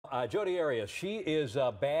Jodi Arias, she is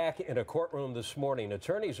back in a courtroom this morning.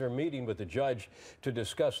 Attorneys are meeting with the judge to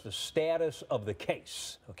discuss the status of the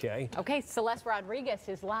case. Okay, Celeste Rodriguez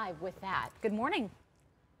is live with that. Good morning.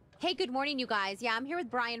 Hey, good morning, you guys. Yeah, I'm here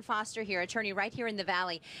with Brian Foster here, attorney right here in the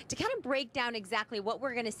Valley, to kind of break down exactly what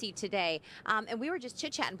we're going to see today. And we were just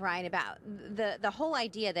chit-chatting, Brian, about the whole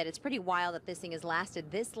idea that it's pretty wild that this thing has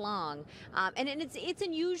lasted this long. And it's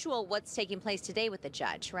unusual what's taking place today with the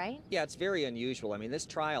judge, right? Yeah, it's very unusual. I mean, this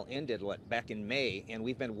trial ended, back in May, and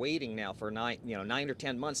we've been waiting now for 9 or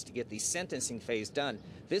 10 months to get the sentencing phase done.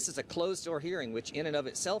 This is a closed-door hearing, which in and of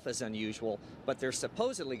itself is unusual, but they're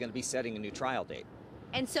supposedly going to be setting a new trial date.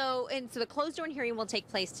 And so the closed-door hearing will take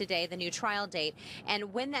place today, the new trial date.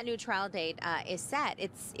 And when that new trial date is set,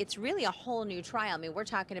 it's really a whole new trial. I mean, we're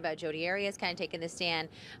talking about Jodi Arias kind of taking the stand,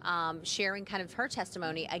 sharing kind of her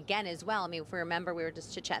testimony again as well. I mean, if we remember, we were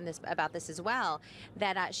just chit-chatting about this as well,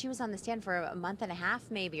 that she was on the stand for a month and a half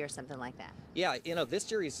maybe or something like that. Yeah, this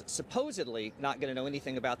jury's supposedly not going to know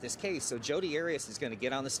anything about this case, so Jodi Arias is going to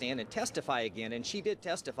get on the stand and testify again, and she did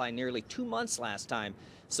testify nearly 2 months last time.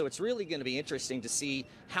 So it's really going to be interesting to see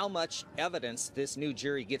how much evidence this new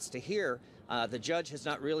jury gets to hear. The judge has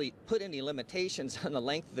not really put any limitations on the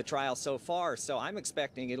length of the trial so far, so I'm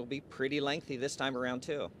expecting it'll be pretty lengthy this time around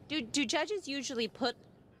too. Do judges usually put,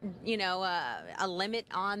 a limit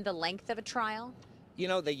on the length of a trial?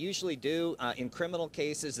 They usually do. In criminal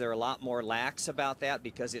cases, they're a lot more lax about that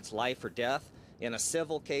because it's life or death. In a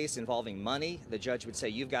civil case involving money, the judge would say,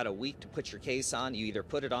 you've got a week to put your case on. You either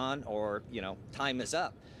put it on or, time is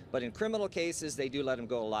up. But in criminal cases, they do let them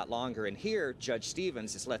go a lot longer. And here, Judge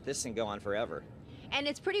Stevens has let this thing go on forever. And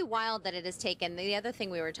it's pretty wild that it has taken. The other thing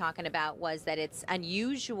we were talking about was that it's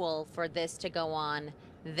unusual for this to go on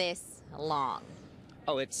this long.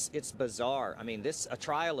 Oh, it's bizarre. I mean, a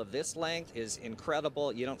trial of this length is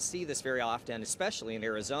incredible. You don't see this very often, especially in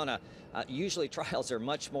Arizona. Usually trials are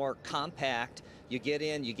much more compact. You get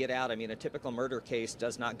in, you get out. I mean, a typical murder case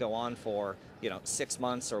does not go on for, 6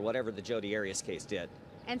 months or whatever the Jodi Arias case did.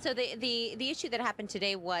 And so the issue that happened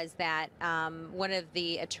today was that one of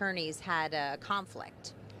the attorneys had a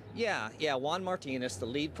conflict. Yeah, Juan Martinez, the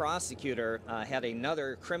lead prosecutor, had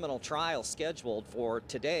another criminal trial scheduled for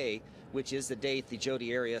today, which is the date the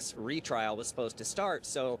Jodi Arias retrial was supposed to start.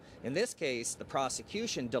 So in this case, the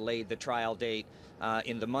prosecution delayed the trial date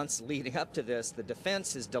in the months leading up to this. The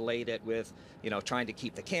defense has delayed it with, trying to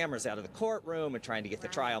keep the cameras out of the courtroom and trying to get the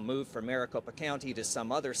trial moved from Maricopa County to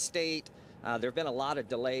some other state. There have been a lot of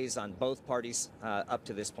delays on both parties up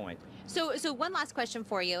to this point. So one last question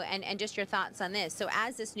for you, and just your thoughts on this. So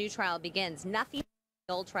as this new trial begins, nothing in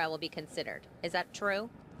the old trial will be considered. Is that true?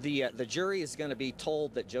 The jury is going to be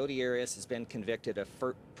told that Jodi Arias has been convicted of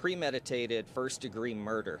premeditated first-degree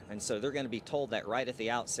murder, and so they're going to be told that right at the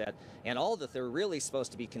outset. And all that they're really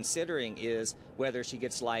supposed to be considering is whether she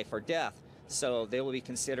gets life or death. So they will be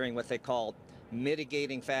considering what they call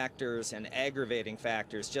mitigating factors and aggravating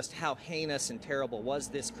factors, just how heinous and terrible was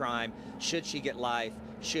this crime, should she get life,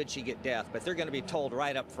 should she get death. But they're going to be told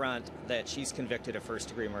right up front that she's convicted of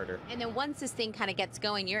first-degree murder. And then once this thing kind of gets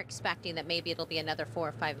going, you're expecting that maybe it'll be another 4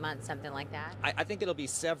 or 5 months, something like that? I think it'll be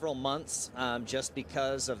several months just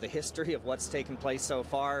because of the history of what's taken place so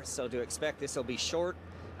far. So to expect this will be shorter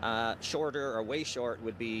or way short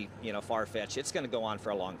would be, far-fetched. It's going to go on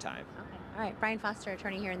for a long time. Okay. All right, Brian Foster,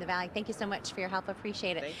 attorney here in the Valley. Thank you so much for your help.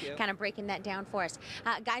 Appreciate it. Thank you. Kind of breaking that down for us.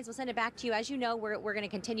 Guys, we'll send it back to you. As you know, we're going to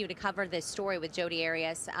continue to cover this story with Jodi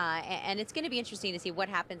Arias, and it's going to be interesting to see what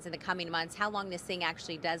happens in the coming months, how long this thing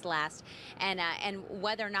actually does last, and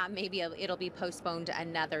whether or not maybe it'll be postponed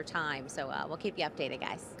another time. So we'll keep you updated,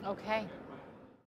 guys. Okay.